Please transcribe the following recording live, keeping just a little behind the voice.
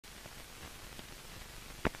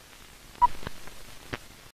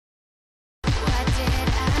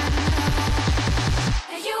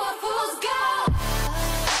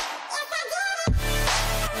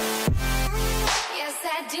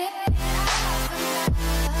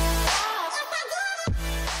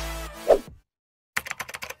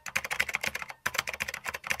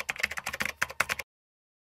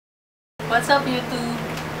What's up, YouTube?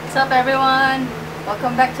 What's up, everyone?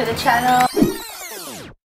 Welcome back to the channel.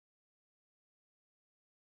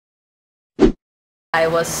 I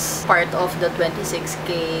was part of the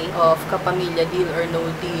 26K of Kapamilya Deal or No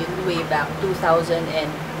Deal way back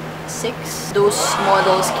 2006. Those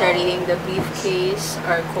models carrying the briefcase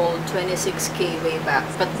are called 26K way back.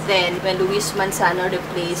 But then, when Luis Manzano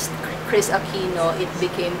replaced Chris Aquino, it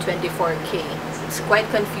became 24K. It's quite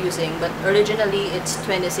confusing, but originally it's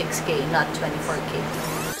 26K, not 24K.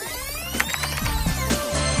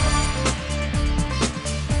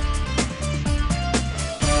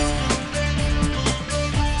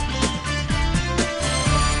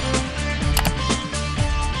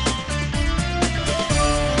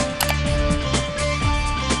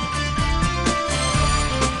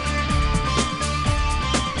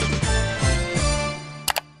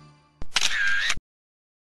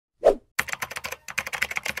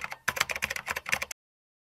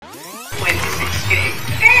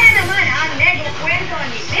 Kaya naman ang Lego kwento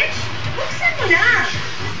ni Mitch, buksan mo na!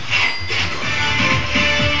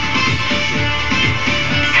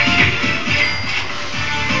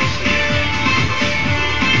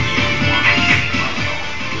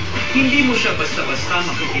 Hindi mo siya basta-basta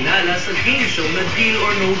makikilala sa game show na Deal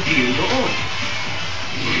or No Deal noon.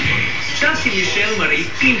 Siya si Michelle Marie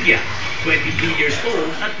Quintia, 22 years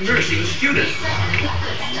old at nursing student.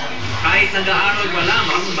 Kahit nag-aaral pa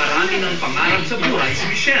lamang, marami ng pangarap sa buhay si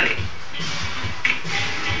Michelle.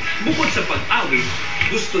 Bukod sa pag-awit,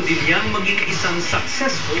 gusto din niyang maging isang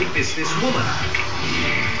successful businesswoman.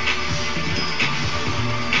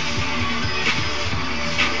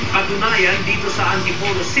 Katunayan, dito sa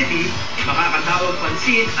Antipolo City, makakatawag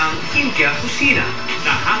pansin ang Quintia Kusina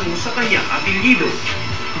na hango sa kanyang apelyido.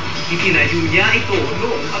 Itinayo niya ito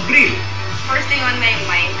noong Abril. First thing on my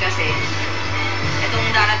mind kasi, itong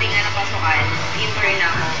darating na pasukan, intern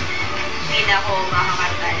ako. Hindi na ako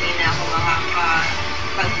makakanta, hindi na ako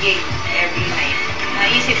makakapag-gig every night.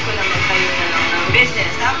 Naisip ko na magtayo na lang ng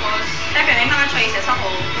business. Tapos, syempre may mga choices ako.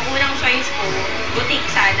 Yung unang choice ko, boutique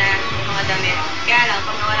sana, yung mga damit. Kaya lang,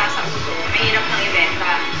 pag nawala sa uso, mahirap ng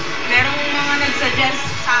ibenta. Merong mga nag-suggest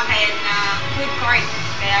sa akin na food court.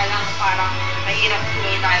 Kaya lang parang mahirap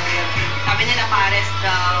kumita yun. Sabi nila pares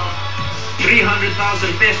daw.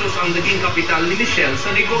 300,000 pesos ang naging kapital ni Michelle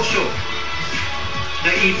sa negosyo.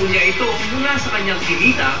 Naipon niya ito mula sa kanyang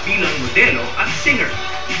kinita bilang modelo at singer.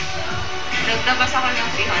 Nagtabas ako ng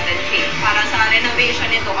 300K para sa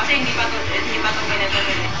renovation nito kasi hindi pa to ganito.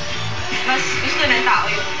 Mas gusto ng tao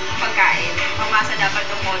yung pagkain. Pamasa dapat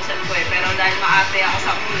yung concept ko eh. Pero dahil maarte ako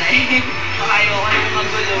sa kulay, ayoko nang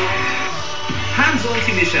magulo. Hands-on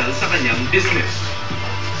si Michelle sa kanyang business.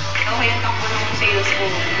 Okay yung takbo ng sales ko,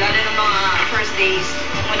 lalo ng mga first days,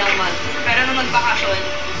 unang month. Pero nung magbakasyon,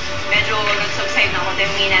 medyo nag-subside na ako,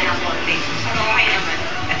 termina ng konti. Pero okay naman.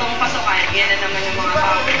 Itong pasukan, yan na naman yung mga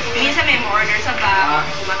tao. Minsan may order sa back,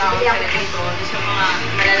 tumatawag sila dito. Tapos yung mga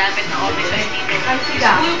malalapit na officers dito.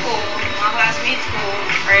 School ko, mga classmates ko,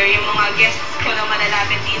 or yung mga guests ko na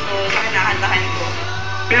malalapit dito sa kinakantahan ko.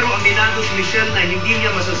 Pero aminado si Michelle na hindi niya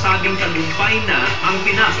masasabing tagumpay na ang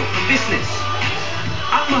pinasok ng business.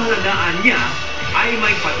 Ang mahalagaan niya ay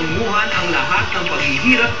may patunguhan ang lahat ng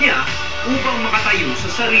paghihirap niya upang makatayo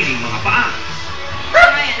sa sariling mga paa.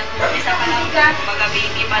 Ngayon, nag-umpisa pa lang ito. Kumbaga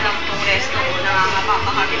baby pa lang itong resto ko,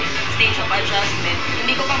 nangangapa kami stage of adjustment.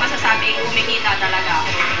 Hindi ko pa masasabing kumikita talaga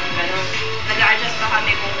ako. Ganun. Nag-a-adjust pa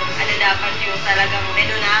kami kung ano dapat yung talagang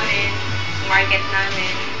menu namin, market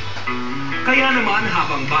namin. Kaya naman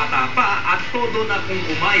habang bata pa at todo na kung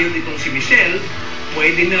umayod itong si Michelle,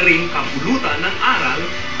 pwede na rin kapulutan ng aral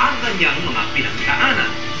ang kanyang mga pinagdaanan.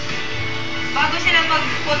 Bago sila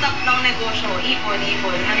mag-put up ng negosyo,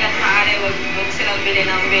 ipon, hanggat maaari wag silang bili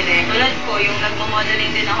ng bili. Tulad ko, yung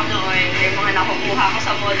nagmo-modeling din ako noon, may mga nakukuha ko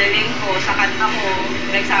sa modeling ko, sa kanta ko,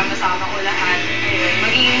 nagsama-sama ko lahat. Ayun,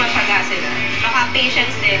 magiging masyaga sila. Baka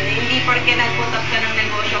patience din, hindi porke nag-put up ka ng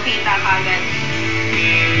negosyo, kita kagad.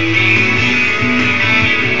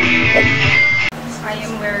 I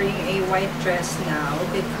am wearing a white dress now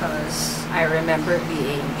because I remember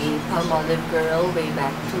being a Palmolive girl way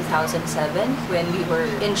back 2007 when we were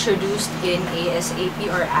introduced in ASAP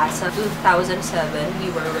or ASA 2007. We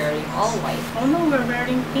were wearing all white. Oh no, we're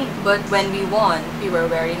wearing pink. But when we won, we were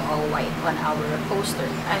wearing all white on our poster.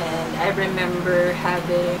 And I remember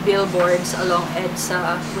having billboards along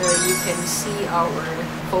EDSA where you can see our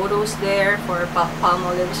photos there for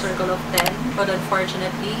Palmolive Circle of 10. But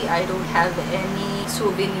unfortunately, I don't have any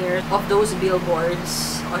souvenirs of those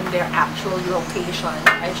billboards on their actual location.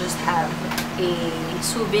 I just have a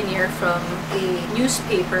souvenir from a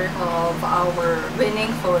newspaper of our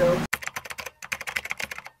winning photo.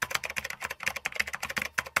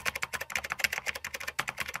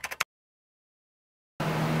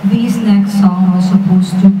 This next song was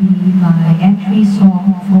supposed to be my entry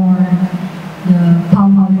song for the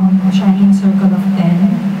Palmolive Shining Circle of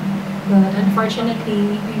 10. But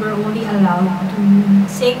unfortunately, we were only allowed to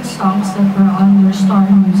sing songs that were under Star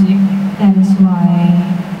Music. That is why,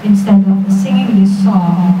 instead of singing this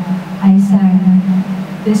song, I sang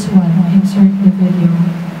this one, insert the video.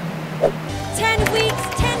 10 weeks,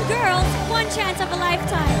 10 girls, one chance of a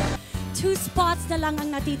lifetime. 2 spots na lang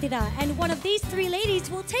ang natitira, and one of these 3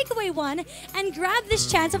 ladies will take away one and grab this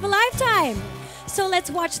chance of a lifetime. So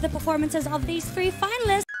let's watch the performances of these 3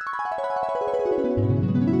 finalists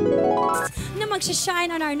na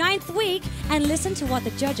magsha-shine on our 9th week and listen to what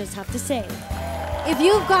the judges have to say. If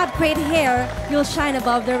you've got great hair, you'll shine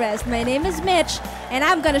above the rest. My name is Mitch, and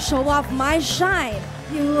I'm gonna show off my shine.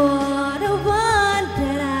 You are the one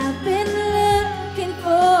that I've been looking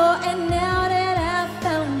for, and now that I've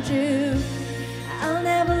found you, I'll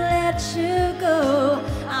never let you go.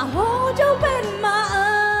 I'll hold you in my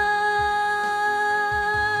arms.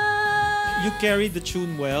 You carried the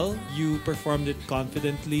tune well. You performed it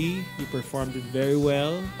confidently. You performed it very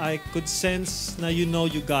well. I could sense na you know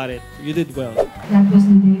you got it. You did well. That was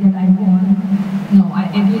the day that I won. No, I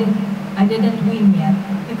didn't win yet,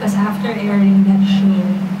 because after airing that show,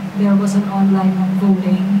 there was an online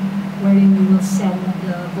voting wherein you will send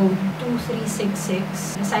the vote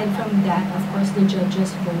 2366. Aside from that, of course, the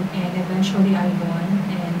judges vote, and eventually I won,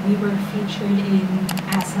 and we were featured in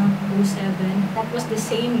ASAP 07. That was the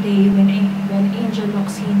same day when Angel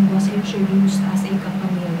Locsin was introduced as a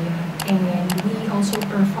Kapamilya, and we also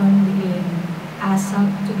performed in ASAP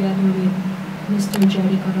together with Mr.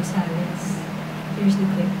 Jericho Rosales. Here's the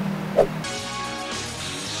clip.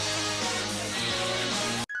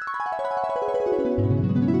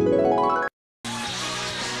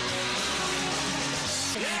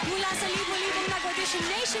 Mula sa libo-libong nag-audition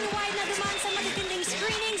nationwide na dumaan sa matitinding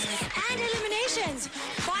screenings and eliminations.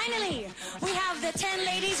 Finally, we have the 10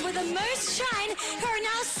 ladies with the most shine who are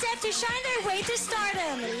now set to shine their way to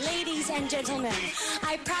stardom. Ladies and gentlemen,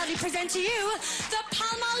 I proudly present to you the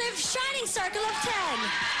Palmolive Shining Circle of 10.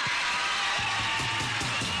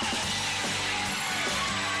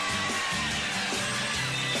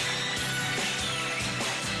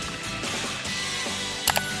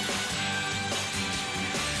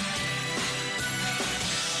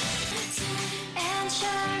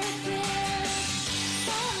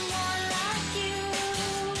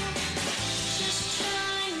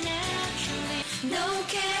 No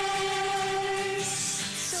cares,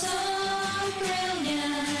 so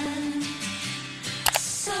brilliant,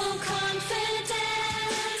 so confident.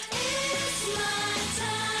 It's my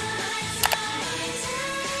time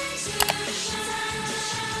to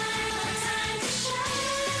shine, my time to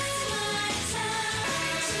shine, my time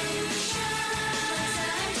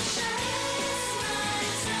to shine,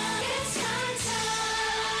 it's my time.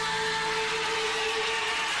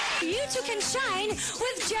 You too can shine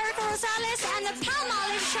with Jericho Rosales and the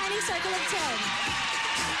Palmolive Shining Circle of 10.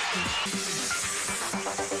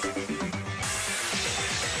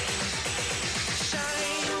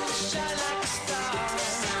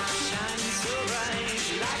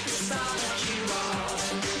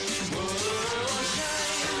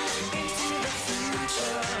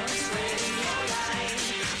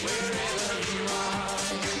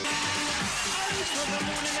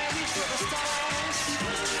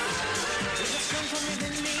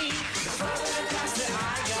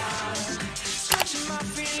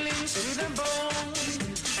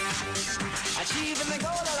 Achieving the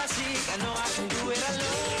goal that I seek, I know I can do it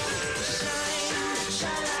alone. Shine,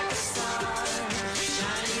 shine like a star,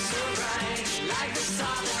 shining so bright, like the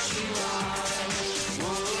star that you are.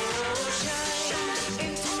 Whoa, shine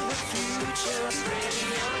into the future,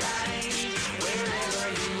 spreading your light wherever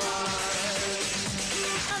you are.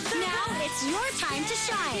 Now it's your time to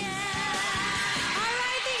shine. All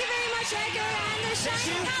right, thank you very much, Edgar, and the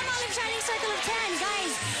Palmolive Shining Circle of 10.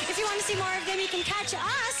 Guys, if you want to see more of them, you can catch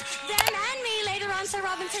us, them, and me later on sa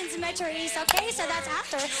Robinson's Metro East, okay? So that's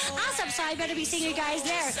after ASAP, so I better be seeing you guys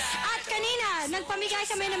there. At kanina, nagpamigay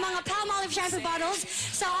kami ng mga Palmolive shampoo bottles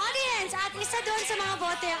sa audience, at isa doon sa mga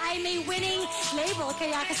bote ay may winning label.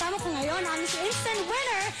 Kaya kasama ko ngayon ang instant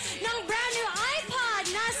winner ng brand new iPod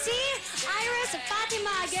na si Iris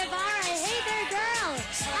Fatima Guevara. Hey there, girl!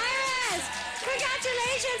 Iris!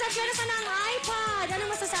 Congratulations! At meron ka ng iPod! Ano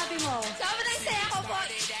masasabi mo? Sobrang saya ko po.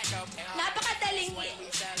 Napakadaling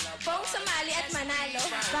pong sumali at manalo.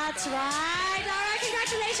 That's right! Alright,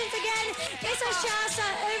 congratulations! congratulations again. Isa siya sa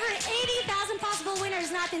over 80,000 possible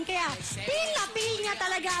winners natin. Kaya feel na feel niya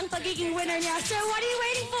talaga ang pagiging winner niya. So what are you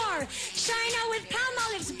waiting for? Shine out with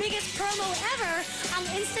Palmolive's biggest promo ever, ang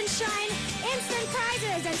Instant Shine, Instant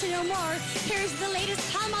Prizes. And to know more, here's the latest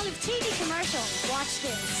Palmolive TV commercial. Watch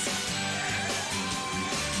this.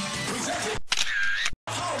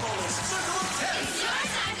 Palmolive's Circle of 10. It's your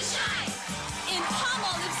time to shine! In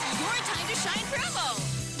Palmolive's Your Time to Shine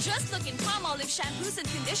promo. Just look in Palmolive shampoos and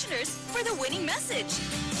conditioners for the winning message.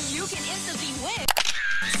 You can instantly win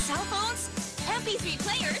cell phones, MP3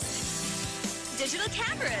 players, digital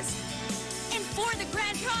cameras, and for the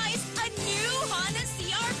grand prize, a new Honda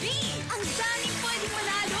CR-V. Ang daming pwedeng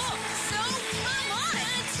manalo.